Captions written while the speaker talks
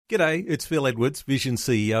G'day, it's Phil Edwards, Vision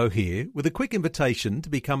CEO here, with a quick invitation to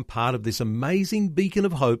become part of this amazing beacon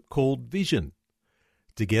of hope called Vision.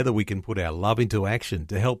 Together we can put our love into action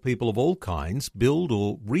to help people of all kinds build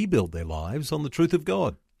or rebuild their lives on the truth of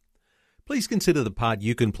God. Please consider the part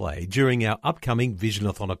you can play during our upcoming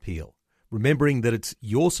Visionathon appeal, remembering that it's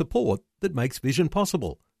your support that makes Vision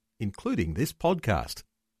possible, including this podcast.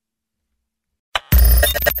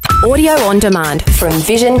 Audio on demand from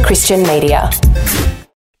Vision Christian Media.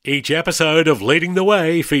 Each episode of Leading the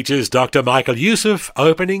Way features Dr. Michael Youssef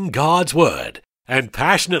opening God's Word and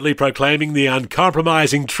passionately proclaiming the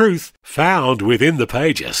uncompromising truth found within the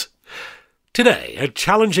pages. Today, a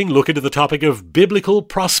challenging look into the topic of biblical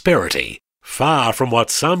prosperity. Far from what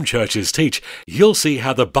some churches teach, you'll see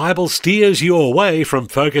how the Bible steers you away from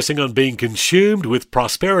focusing on being consumed with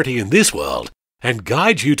prosperity in this world and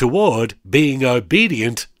guides you toward being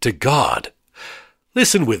obedient to God.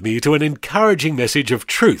 Listen with me to an encouraging message of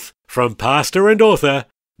truth from pastor and author,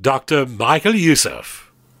 Dr. Michael Youssef.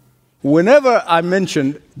 Whenever I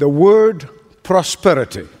mention the word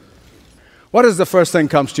prosperity, what is the first thing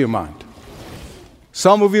that comes to your mind?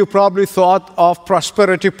 Some of you probably thought of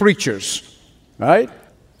prosperity preachers, right?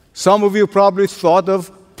 Some of you probably thought of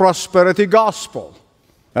prosperity gospel,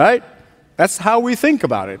 right? That's how we think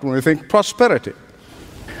about it when we think prosperity.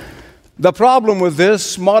 The problem with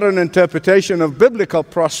this modern interpretation of biblical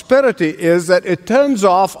prosperity is that it turns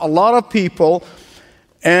off a lot of people,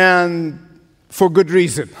 and for good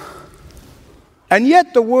reason. And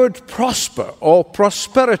yet the word prosper or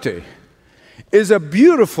prosperity is a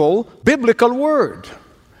beautiful biblical word.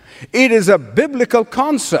 It is a biblical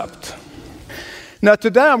concept. Now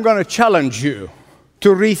today I'm going to challenge you to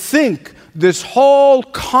rethink this whole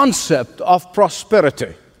concept of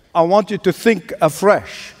prosperity. I want you to think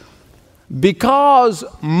afresh. Because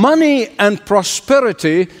money and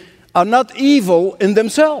prosperity are not evil in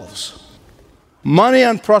themselves. Money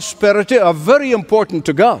and prosperity are very important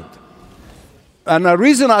to God. And the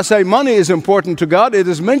reason I say money is important to God, it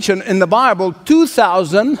is mentioned in the Bible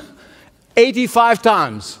 2,085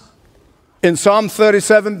 times. In Psalm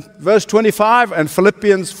 37, verse 25, and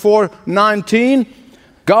Philippians 4:19,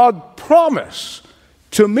 God promised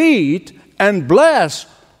to meet and bless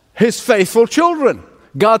His faithful children.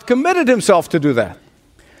 God committed Himself to do that.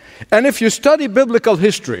 And if you study biblical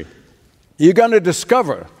history, you're going to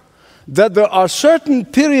discover that there are certain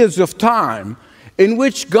periods of time in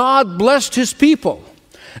which God blessed His people.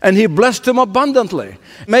 And He blessed them abundantly,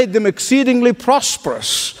 made them exceedingly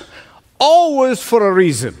prosperous, always for a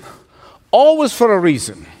reason. Always for a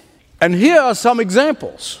reason. And here are some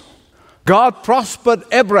examples. God prospered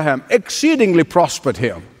Abraham, exceedingly prospered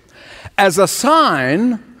him, as a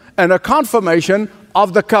sign and a confirmation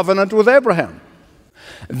of the covenant with Abraham.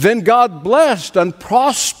 Then God blessed and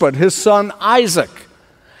prospered his son Isaac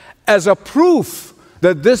as a proof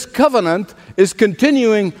that this covenant is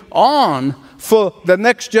continuing on for the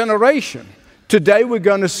next generation. Today we're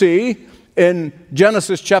going to see in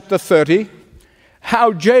Genesis chapter 30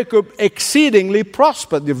 how Jacob exceedingly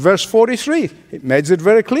prospered. Verse 43, it makes it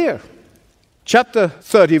very clear. Chapter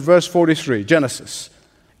 30, verse 43, Genesis.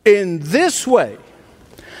 In this way,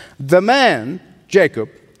 the man Jacob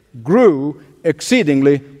grew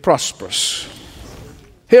exceedingly prosperous.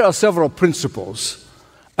 Here are several principles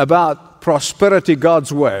about prosperity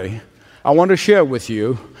God's way I want to share with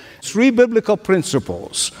you. 3 biblical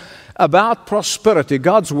principles about prosperity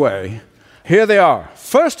God's way. Here they are.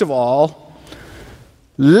 First of all,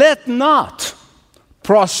 let not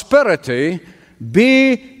prosperity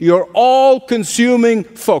be your all-consuming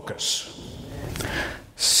focus.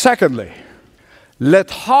 Secondly,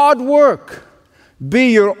 let hard work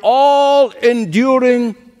be your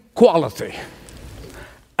all-enduring quality.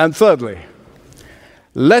 And thirdly,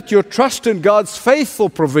 let your trust in God's faithful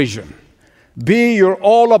provision be your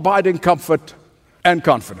all-abiding comfort and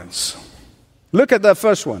confidence. Look at that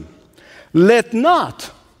first one. Let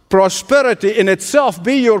not prosperity in itself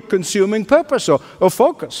be your consuming purpose or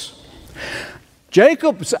focus.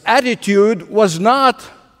 Jacob's attitude was not,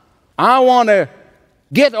 I want to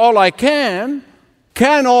get all I can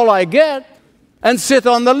all I get, and sit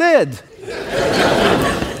on the lid.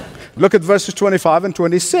 Look at verses 25 and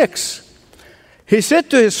 26. He said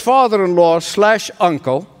to his father-in-law /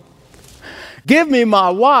 uncle, give me my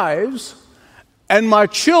wives and my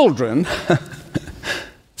children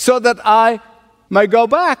so that I may go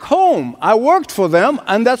back home. I worked for them,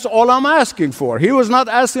 and that's all I'm asking for. He was not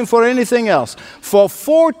asking for anything else. For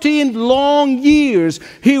 14 long years,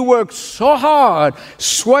 he worked so hard,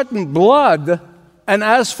 sweat and blood, and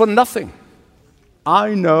asked for nothing.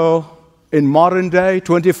 I know in modern day,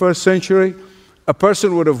 21st century, a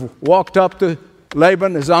person would have walked up to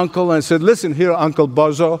Laban, his uncle, and said, listen here, Uncle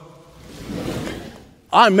Bozo,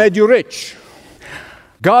 I made you rich.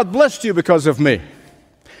 God blessed you because of me.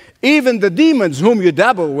 Even the demons whom you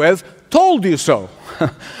dabble with told you so.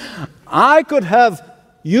 I could have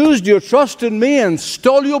used your trust in me and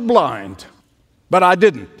stole you blind, but I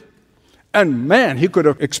didn't. And man, he could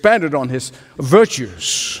have expanded on his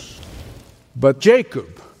virtues. But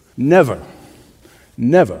Jacob never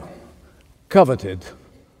coveted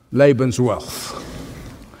Laban's wealth.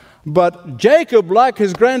 But Jacob, like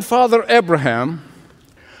his grandfather Abraham,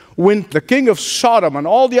 when the king of Sodom and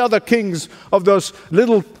all the other kings of those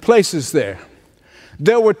little places there,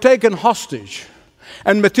 they were taken hostage,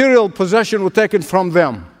 and material possession was taken from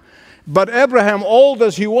them. But Abraham, old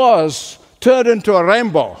as he was, turned into a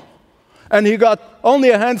rainbow. And he got only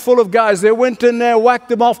a handful of guys. They went in there, whacked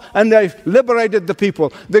them off, and they liberated the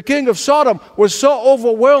people. The king of Sodom was so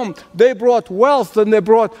overwhelmed, they brought wealth, and they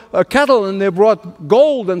brought cattle, and they brought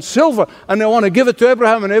gold and silver, and they want to give it to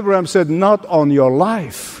Abraham. And Abraham said, not on your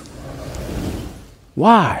life.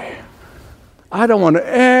 Why? I don't want to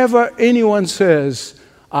ever anyone says,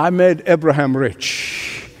 I made Abraham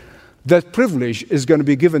rich. That privilege is going to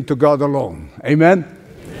be given to God alone. Amen?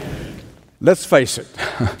 Let's face it.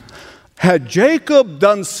 Had Jacob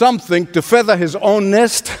done something to feather his own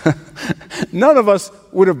nest, none of us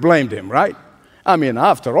would have blamed him, right? I mean,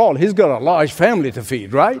 after all, he's got a large family to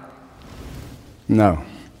feed, right? No.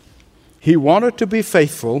 He wanted to be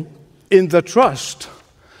faithful in the trust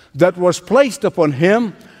that was placed upon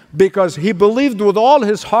him because he believed with all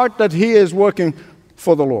his heart that he is working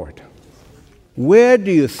for the Lord. Where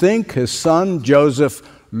do you think his son Joseph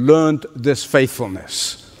learned this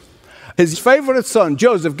faithfulness? His favorite son,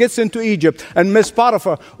 Joseph, gets into Egypt, and Miss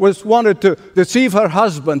Potiphar wanted to deceive her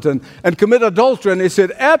husband and commit adultery, and he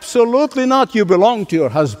said, absolutely not, you belong to your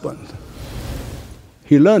husband.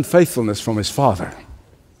 He learned faithfulness from his father,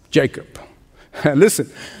 Jacob. And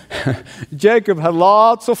listen, Jacob had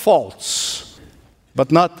lots of faults,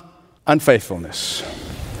 but not unfaithfulness.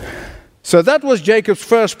 So that was Jacob's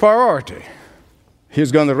first priority.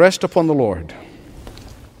 He's going to rest upon the Lord.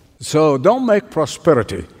 So don't make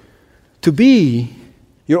prosperity to be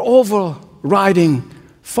your overriding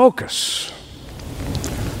focus.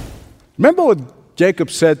 Remember what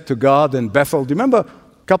Jacob said to God in Bethel? Do you remember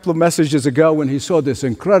a couple of messages ago when he saw this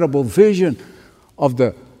incredible vision of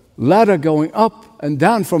the ladder going up and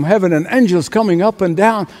down from heaven and angels coming up and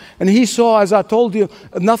down? And he saw, as I told you,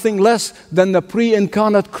 nothing less than the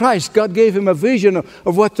pre-incarnate Christ. God gave him a vision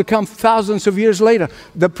of what to come thousands of years later,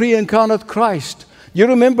 the pre-incarnate Christ. You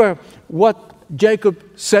remember what Jacob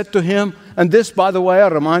said to him, and this, by the way, I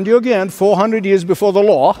remind you again, 400 years before the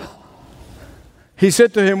law, he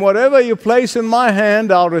said to him, whatever you place in my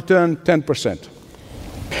hand, I'll return 10%.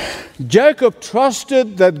 Jacob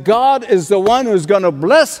trusted that God is the one who's going to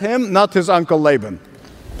bless him, not his uncle Laban.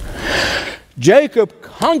 Jacob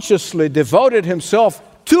consciously devoted himself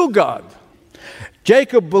to God.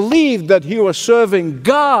 Jacob believed that he was serving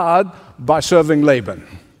God by serving Laban.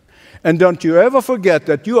 And don't you ever forget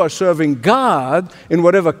that you are serving God in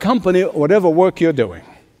whatever company, whatever work you're doing.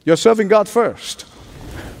 You're serving God first.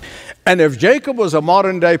 And if Jacob was a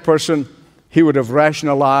modern day person, he would have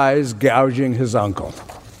rationalized gouging his uncle.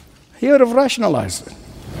 He would have rationalized it.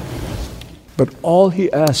 But all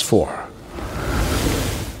he asked for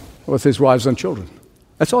was his wives and children.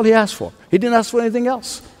 That's all he asked for. He didn't ask for anything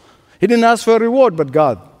else. He didn't ask for a reward, but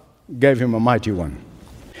God gave him a mighty one.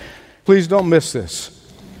 Please don't miss this.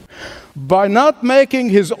 By not making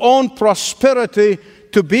his own prosperity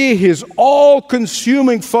to be his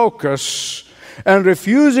all-consuming focus and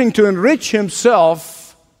refusing to enrich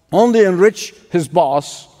himself, only enrich his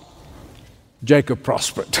boss, Jacob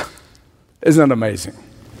prospered. Isn't that amazing?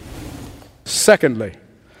 Secondly,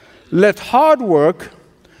 let hard work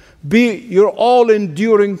be your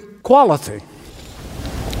all-enduring quality.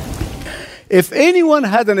 If anyone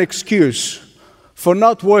had an excuse for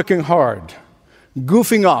not working hard,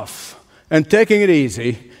 goofing off, and taking it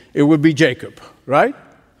easy, it would be Jacob, right?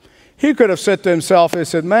 He could have said to himself, he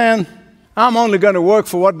said, man, I'm only going to work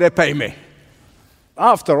for what they pay me.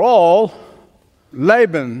 After all,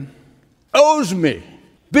 Laban owes me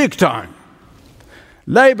big time.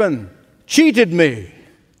 Laban cheated me.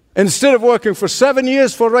 Instead of working for 7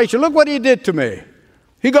 years for Rachel, look what he did to me.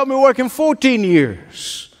 He got me working 14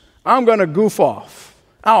 years. I'm going to goof off.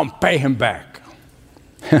 I'll pay him back.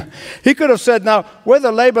 He could have said, now,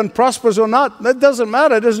 whether Laban prospers or not, that doesn't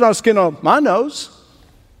matter. There's no skin on my nose.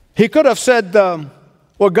 He could have said,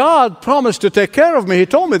 well, God promised to take care of me. He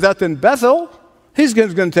told me that in Bethel. He's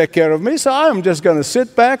going to take care of me, so I'm just going to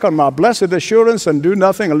sit back on my blessed assurance and do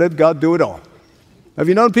nothing and let God do it all. Have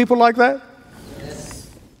you known people like that?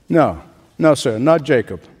 No, sir, not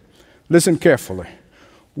Jacob. Listen carefully.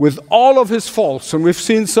 With all of his faults, and we've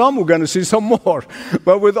seen some, we're going to see some more,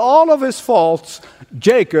 but with all of his faults,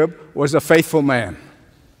 Jacob was a faithful man.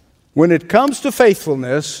 When it comes to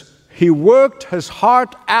faithfulness, he worked his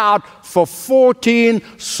heart out for 14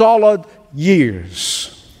 solid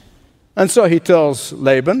years. And so he tells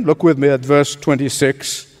Laban, look with me at verse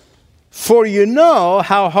 26, "For you know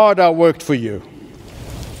how hard I worked for you."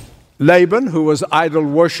 Laban, who was idol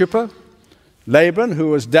worshiper, Laban, who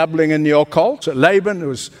was dabbling in the occult, Laban, who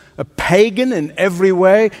was a pagan in every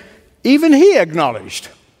way, even he acknowledged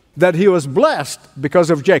that he was blessed because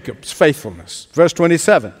of Jacob's faithfulness. Verse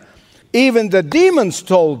 27, "Even the demons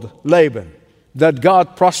told Laban that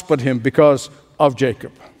God prospered him because of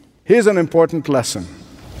Jacob." Here's an important lesson.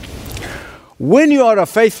 When you are a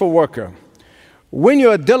faithful worker, when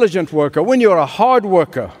you're a diligent worker, when you're a hard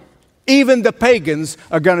worker, even the pagans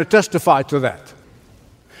are going to testify to that.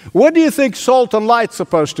 What do you think salt and light's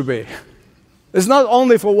supposed to be? It's not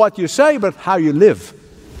only for what you say, but how you live.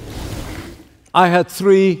 I had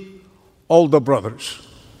 3 older brothers.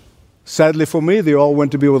 Sadly for me, they all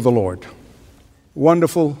went to be with the Lord.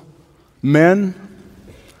 Wonderful men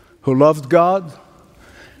who loved God,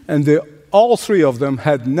 and all 3 of them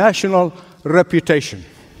had national reputation.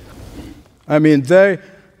 I mean, they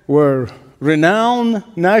were renowned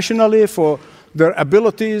nationally for their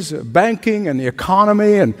abilities, banking and the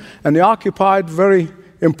economy, and they occupied very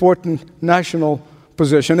important national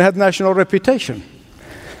position. They had national reputation.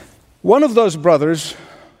 One of those brothers,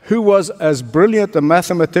 who was as brilliant a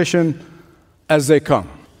mathematician as they come,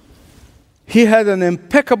 he had an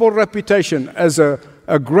impeccable reputation as a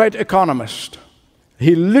great economist.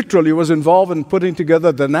 He literally was involved in putting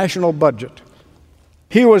together the national budget.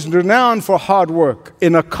 He was renowned for hard work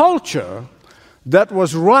in a culture that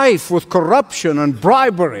was rife with corruption and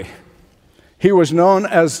bribery. He was known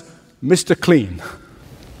as Mr. Clean.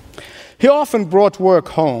 He often brought work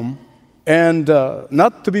home, and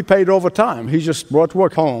not to be paid overtime. He just brought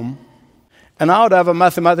work home, and I would have a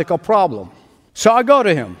mathematical problem. So I go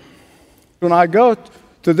to him. When I go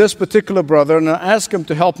to this particular brother and I ask him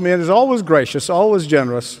to help me, and he's always gracious, always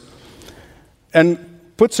generous, and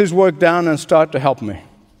puts his work down and start to help me.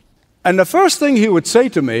 And the first thing he would say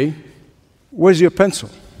to me, "Where's your pencil?"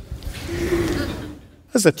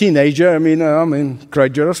 As a teenager, I'm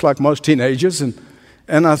incredulous like most teenagers,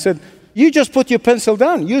 and I said, "You just put your pencil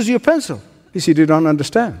down, use your pencil." He said, "You don't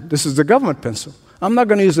understand. This is the government pencil. I'm not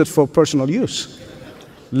going to use it for personal use."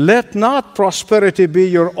 Let not prosperity be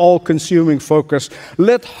your all-consuming focus.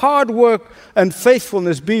 Let hard work and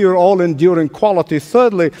faithfulness be your all-enduring quality.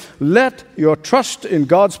 Thirdly, let your trust in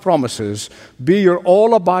God's promises be your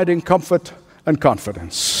all-abiding comfort and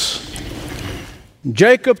confidence.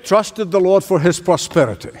 Jacob trusted the Lord for his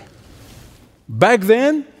prosperity. Back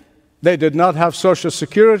then, they did not have Social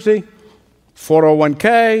Security,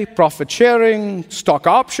 401k, profit sharing, stock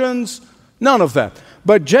options, none of that.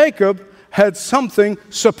 But Jacob had something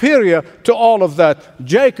superior to all of that.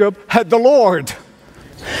 Jacob had the Lord.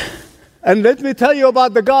 And let me tell you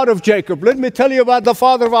about the God of Jacob. Let me tell you about the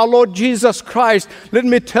Father of our Lord Jesus Christ. Let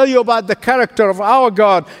me tell you about the character of our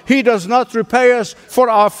God. He does not repay us for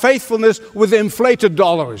our faithfulness with inflated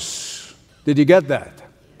dollars. Did you get that?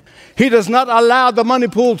 He does not allow the money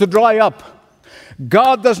pool to dry up.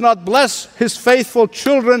 God does not bless his faithful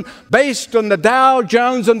children based on the Dow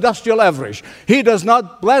Jones Industrial Average. He does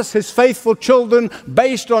not bless his faithful children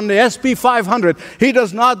based on the SP 500. He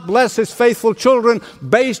does not bless his faithful children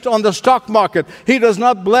based on the stock market. He does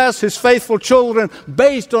not bless his faithful children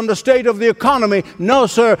based on the state of the economy. No,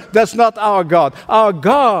 sir, that's not our God. Our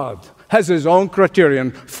God has his own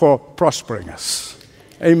criterion for prospering us.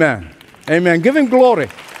 Amen. Amen. Give him glory.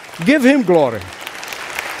 Give him glory.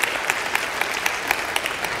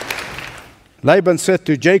 Laban said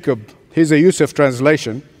to Jacob, here's a Yusuf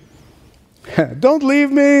translation, "Don't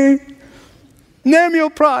leave me. Name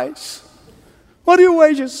your price. What are your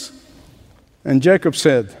wages?" And Jacob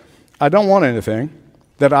said, "I don't want anything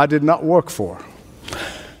that I did not work for.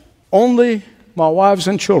 Only my wives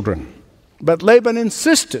and children." But Laban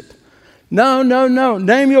insisted, No,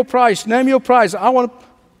 name your price, name your price.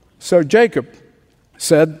 So Jacob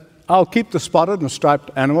said, "I'll keep the spotted and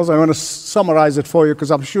striped animals." I want to summarize it for you because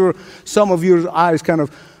I'm sure some of your eyes kind of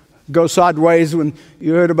go sideways when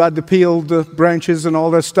you heard about the peeled branches and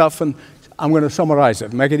all that stuff, and I'm going to summarize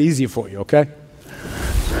it, make it easy for you, okay?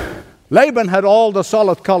 Laban had all the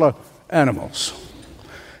solid color animals.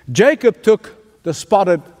 Jacob took the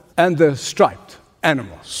spotted and the striped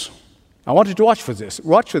animals. I want you to watch for this.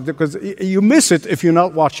 Watch it because you miss it if you're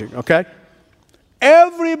not watching, okay?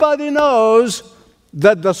 Everybody knows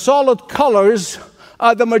that the solid colors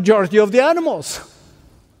are the majority of the animals.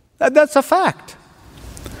 That's a fact.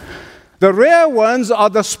 The rare ones are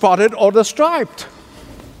the spotted or the striped.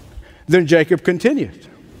 Then Jacob continued.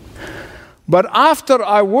 But after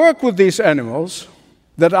I work with these animals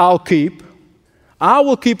that I'll keep, I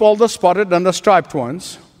will keep all the spotted and the striped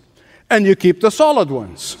ones, and you keep the solid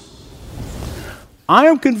ones. I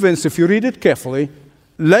am convinced, if you read it carefully,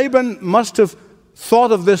 Laban must have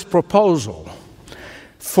thought of this proposal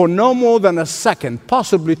for no more than a second,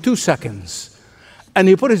 possibly 2 seconds. And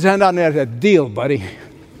he put his hand on there and said, "Deal, buddy."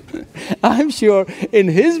 I'm sure in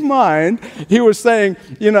his mind, he was saying,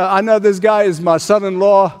 I know this guy is my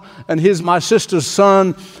son-in-law and he's my sister's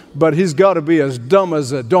son, but he's got to be as dumb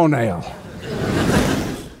as a doornail.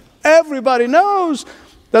 Everybody knows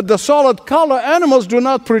that the solid color animals do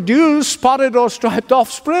not produce spotted or striped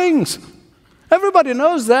offsprings. Everybody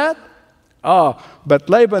knows that. But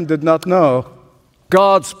Laban did not know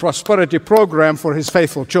God's prosperity program for his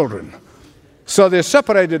faithful children. So they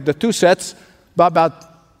separated the 2 sets by about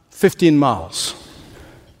 15 miles.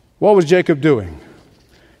 What was Jacob doing?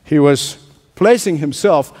 He was placing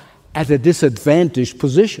himself at a disadvantaged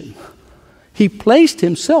position. He placed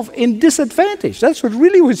himself in disadvantage. That's what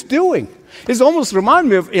really he was doing. It almost reminds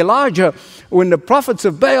me of Elijah when the prophets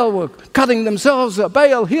of Baal were cutting themselves.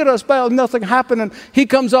 Baal, hear us, Baal, nothing happened. And he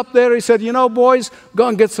comes up there, he said, boys, go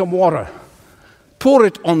and get some water. Pour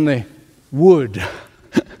it on the wood.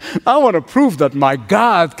 I want to prove that my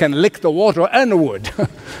God can lick the water and the wood.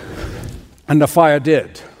 And the fire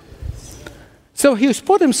did. So he's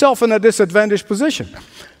put himself in a disadvantaged position.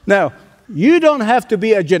 Now, you don't have to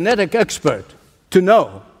be a genetic expert to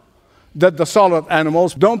know that the solid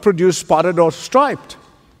animals don't produce spotted or striped.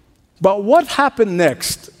 But what happened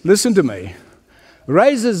next, listen to me,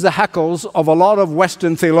 raises the hackles of a lot of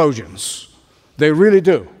Western theologians. They really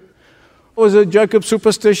do. Was it Jacob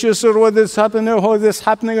superstitious, or was this happening, or this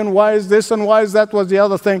happening, and why is this and why is that, was the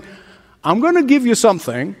other thing? I'm going to give you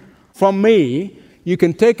something from me. You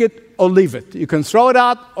can take it or leave it. You can throw it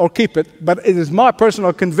out or keep it, but it is my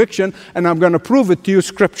personal conviction, and I'm going to prove it to you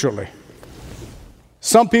scripturally.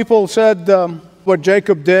 Some people said what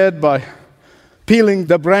Jacob did by peeling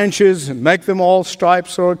the branches and make them all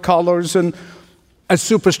stripes or colors and as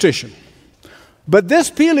superstition. But this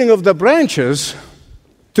peeling of the branches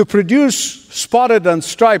to produce spotted and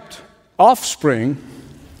striped offspring,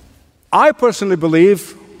 I personally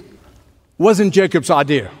believe, wasn't Jacob's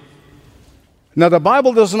idea. Now, the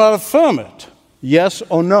Bible does not affirm it, yes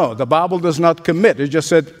or no. The Bible does not commit. It just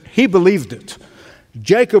said he believed it.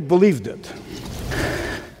 Jacob believed it.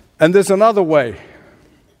 And there's another way.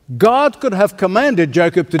 God could have commanded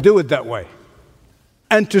Jacob to do it that way,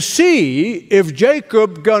 and to see if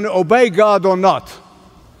Jacob going to obey God or not.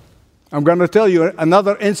 I'm going to tell you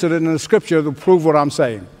another incident in the scripture to prove what I'm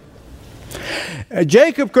saying.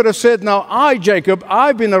 Jacob could have said, now Jacob,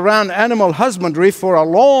 I've been around animal husbandry for a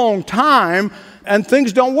long time, and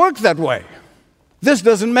things don't work that way. This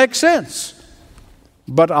doesn't make sense.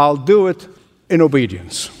 But I'll do it in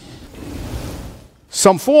obedience.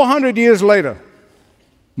 Some 400 years later,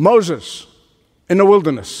 Moses in the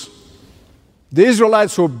wilderness, the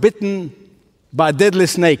Israelites were bitten by deadly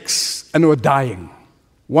snakes and were dying,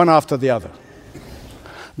 one after the other.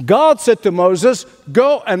 God said to Moses,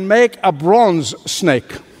 go and make a bronze snake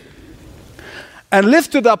and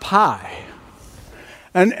lift it up high.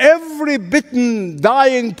 And every bitten,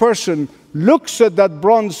 dying person looks at that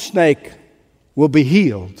bronze snake will be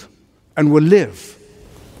healed and will live.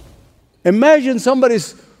 Imagine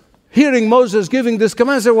somebody's hearing Moses giving this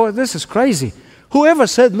command and say, well, this is crazy. Whoever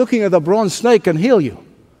said looking at a bronze snake can heal you?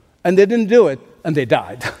 And they didn't do it, and they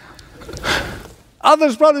died.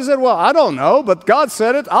 Others probably said, well, I don't know, but God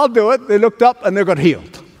said it, I'll do it. They looked up and they got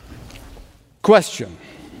healed. Question.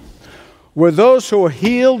 Were those who were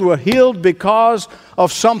healed because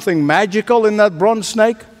of something magical in that bronze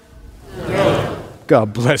snake? No.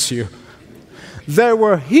 God bless you. They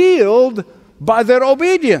were healed by their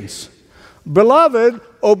obedience. Beloved,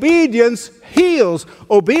 obedience heals.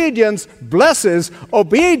 Obedience blesses.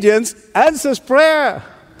 Obedience answers prayer.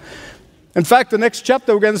 In fact, the next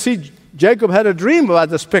chapter we're going to see Jacob had a dream about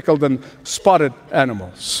the speckled and spotted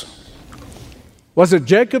animals. Was it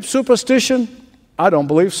Jacob's superstition? I don't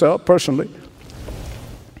believe so, personally.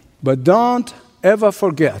 But don't ever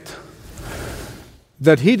forget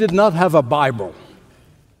that he did not have a Bible.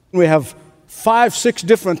 We have 5, 6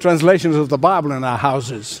 different translations of the Bible in our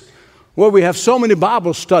houses, where we have so many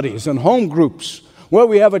Bible studies and home groups, where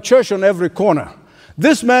we have a church on every corner.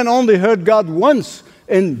 This man only heard God once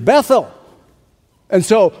in Bethel. And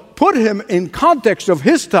so put him in context of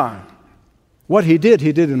his time. What he did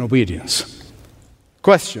in obedience.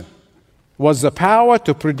 Question. was the power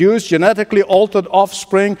to produce genetically altered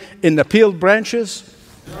offspring in the peeled branches?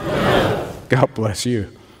 God bless you.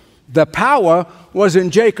 The power was in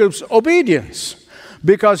Jacob's obedience,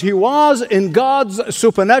 because he was in God's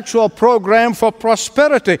supernatural program for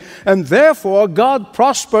prosperity. And therefore, God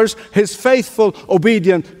prospers his faithful,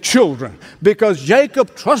 obedient children. Because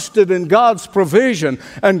Jacob trusted in God's provision,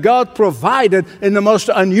 and God provided in the most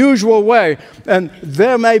unusual way. And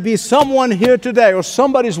there may be someone here today, or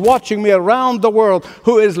somebody's watching me around the world,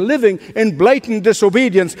 who is living in blatant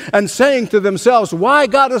disobedience and saying to themselves, why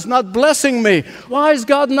God is not blessing me? Why is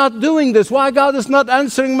God not doing this? Why God is not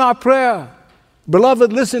answering my prayer?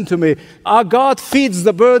 Beloved, listen to me. Our God feeds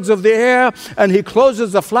the birds of the air, and he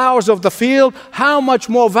clothes the flowers of the field. How much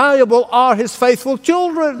more valuable are his faithful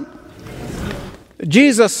children?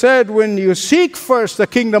 Jesus said, when you seek first the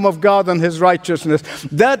kingdom of God and his righteousness,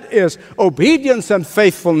 that is obedience and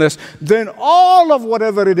faithfulness, then all of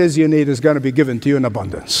whatever it is you need is going to be given to you in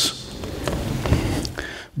abundance.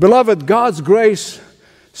 Beloved, God's grace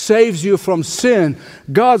saves you from sin.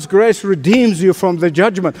 God's grace redeems you from the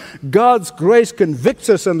judgment. God's grace convicts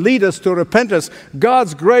us and leads us to repentance.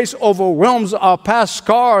 God's grace overwhelms our past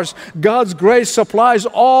scars. God's grace supplies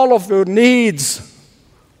all of your needs.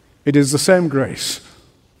 It is the same grace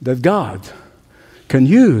that God can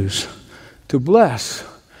use to bless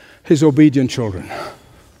his obedient children.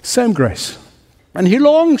 Same grace. And he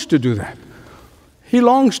longs to do that. He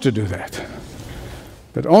longs to do that.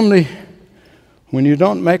 But only when you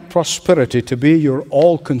don't make prosperity to be your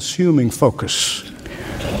all-consuming focus.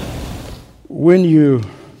 When you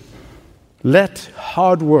let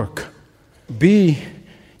hard work be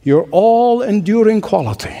your all-enduring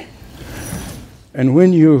quality. And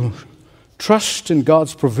when you trust in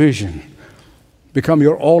God's provision, become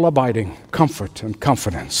your all-abiding comfort and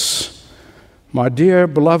confidence. My dear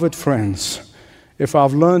beloved friends, if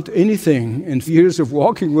I've learned anything in years of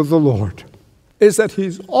walking with the Lord, is that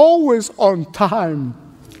he's always on time.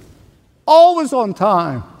 Always on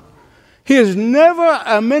time. He is never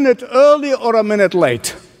a minute early or a minute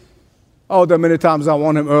late. Oh, there are many times I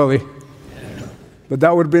want him early. But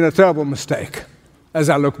that would have been a terrible mistake as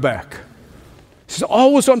I look back. He's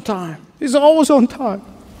always on time. He's always on time.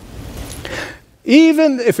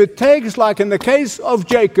 Even if it takes, like in the case of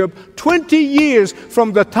Jacob, 20 years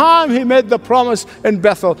from the time he made the promise in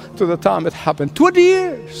Bethel to the time it happened. 20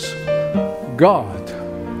 years. God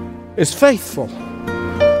is faithful,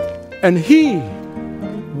 and he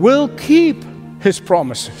will keep his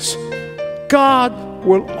promises. God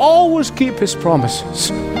will always keep his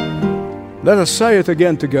promises. Let us say it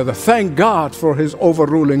again together. Thank God for his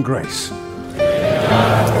overruling grace.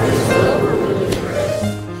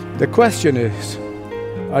 The question is,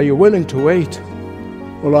 are you willing to wait,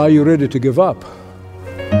 or are you ready to give up?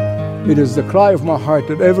 It is the cry of my heart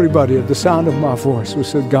that everybody at the sound of my voice who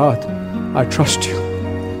said, God, I trust you.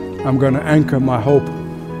 I'm going to anchor my hope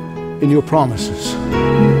in your promises.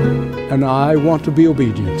 And I want to be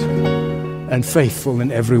obedient and faithful in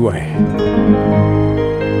every way.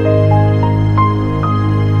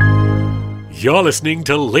 You're listening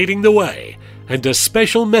to Leading the Way, and a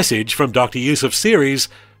special message from Dr. Yusuf's series,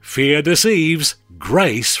 Fear Deceives,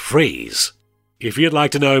 Grace Frees. If you'd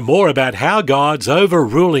like to know more about how God's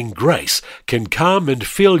overruling grace can come and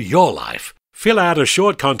fill your life, fill out a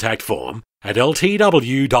short contact form at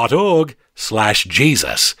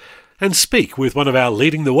ltw.org/Jesus and speak with one of our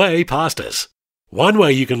Leading the Way pastors. One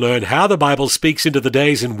way you can learn how the Bible speaks into the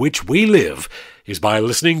days in which we live is by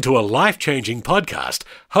listening to a life-changing podcast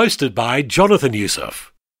hosted by Jonathan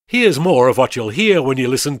Yusuf. Here's more of what you'll hear when you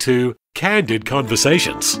listen to Candid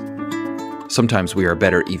Conversations. Sometimes we are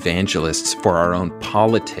better evangelists for our own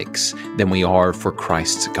politics than we are for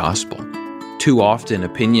Christ's gospel. Too often,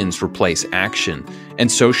 opinions replace action,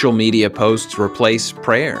 and social media posts replace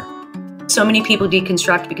prayer. So many people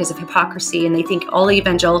deconstruct because of hypocrisy, and they think all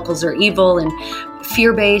evangelicals are evil and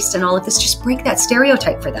fear-based and all of this. Just break that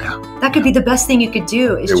stereotype for them. That could be the best thing you could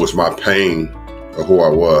do. It was my pain of who I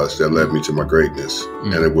was that led me to my greatness.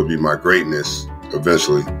 And it would be my greatness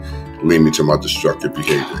eventually lead me to my destructive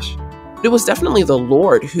behaviors. It was definitely the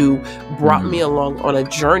Lord who brought me along on a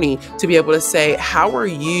journey to be able to say, how are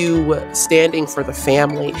you standing for the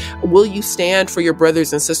family? Will you stand for your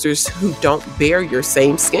brothers and sisters who don't bear your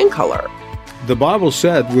same skin color? The Bible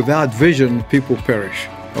said, without vision, people perish,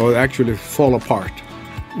 or actually fall apart.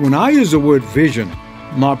 When I use the word vision,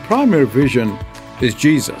 my primary vision is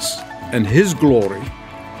Jesus and his glory.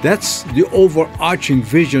 That's the overarching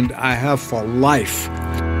vision I have for life.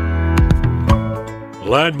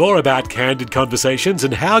 Learn more about Candid Conversations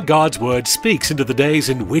and how God's Word speaks into the days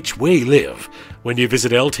in which we live when you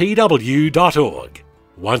visit ltw.org.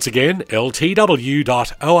 Once again,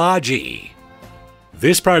 ltw.org.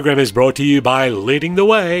 This program is brought to you by Leading the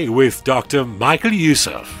Way with Dr. Michael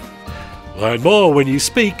Youssef. Learn more when you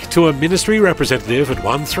speak to a ministry representative at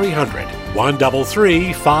 1300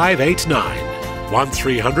 133 589.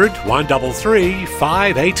 1300 133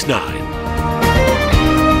 589.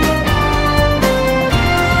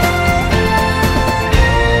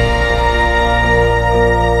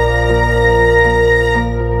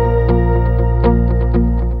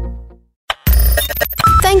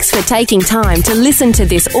 Thanks for taking time to listen to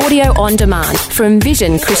this audio on demand from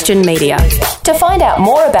Vision Christian Media. To find out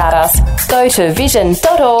more about us, go to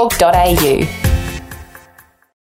vision.org.au.